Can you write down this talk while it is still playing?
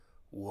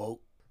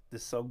Woke.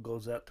 This song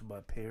goes out to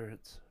my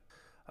parents.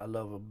 I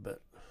love them,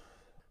 but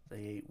they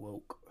ain't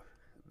woke.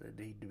 They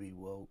need to be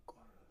woke.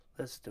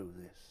 Let's do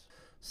this.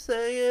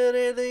 Singing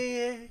in the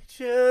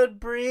ancient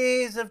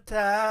breeze of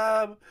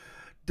time.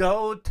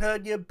 Don't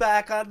turn your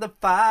back on the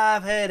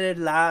five-headed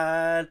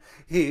lion.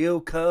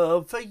 He'll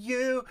come for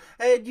you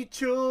and your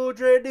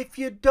children if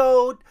you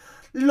don't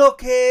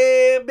look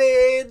him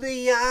in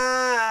the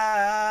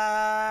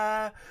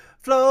eye.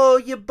 Flow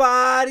your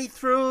body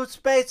through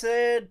space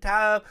and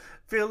time.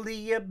 Feel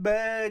the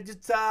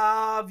emergence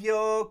of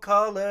your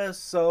color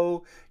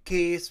soul.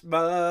 Kiss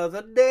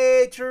Mother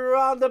Nature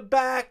on the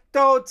back.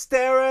 Don't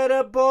stare at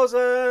her bosom.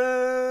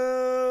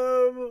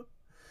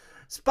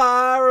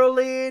 Spiral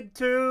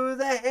into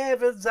the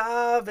heavens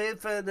of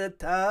infinite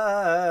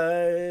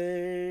time.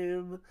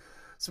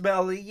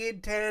 Smell the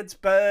intense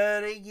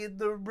burning in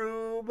the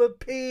room of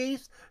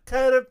peace.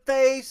 Turn and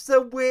face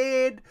the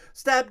wind.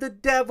 Stab the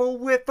devil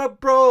with a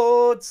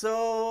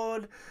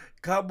broadsword.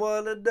 Come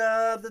one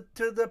another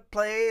to the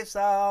place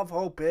of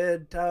hope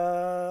and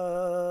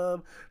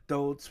time.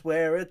 Don't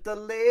swear at the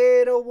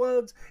little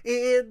ones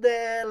in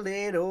their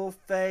little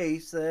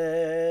faces.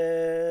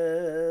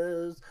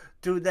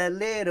 To their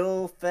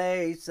little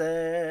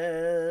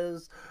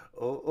faces.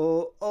 Oh,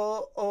 oh,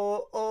 oh,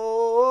 oh,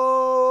 oh.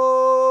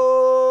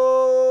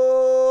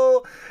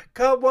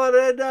 Come one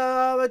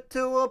another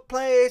to a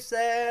place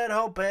and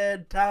hope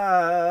and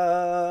time.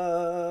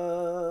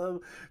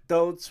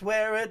 Don't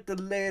swear at the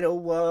little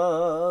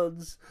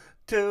ones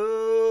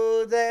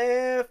to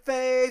their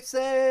faces.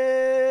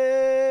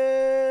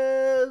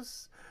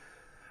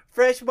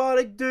 Fresh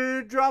morning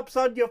dew drops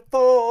on your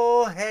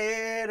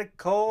forehead. A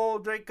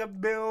cold drink of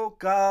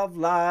milk of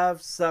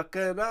life.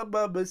 Sucking a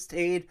mama's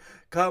teeth.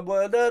 Come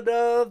one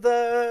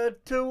another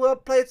to a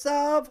place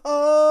of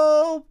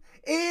hope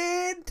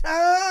in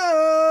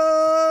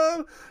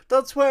time.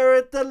 Don't swear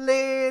at the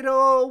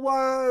little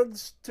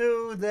ones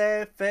to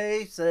their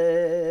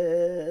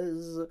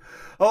faces.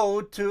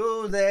 Oh,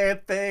 to their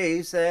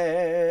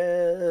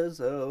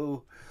faces.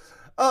 Oh,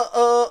 oh,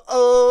 oh,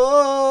 oh.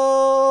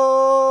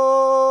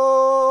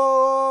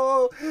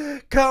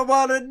 Come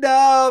on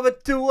another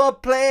to a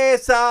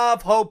place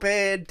of hope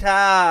and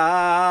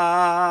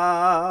time.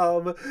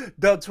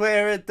 Don't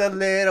swear at the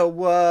little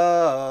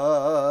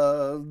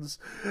ones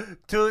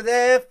to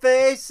their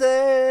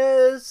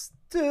faces.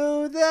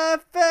 To their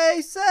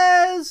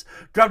faces.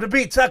 Drop the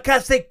beat,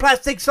 sarcastic,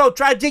 plastic, so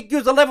tragic.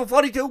 Use a level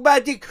 42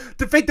 magic.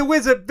 Defeat the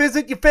wizard.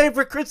 Visit your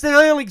favorite crystal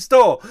healing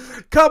store.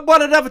 Come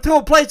one another to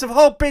a place of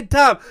hope in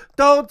time.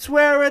 Don't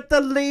swear at the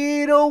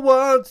little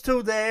ones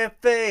to their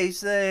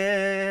faces.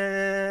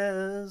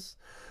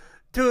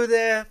 To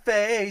their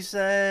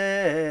faces.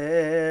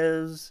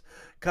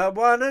 Come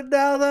one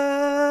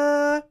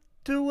another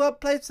to a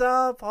place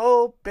of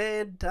hope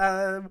in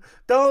time.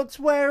 Don't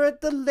swear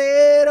at the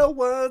little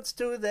ones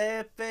to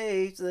their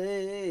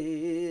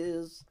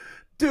faces.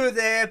 To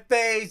their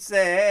faces.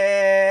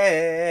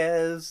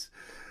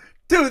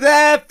 To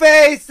their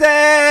faces.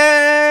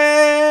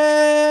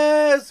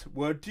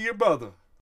 Word to your mother.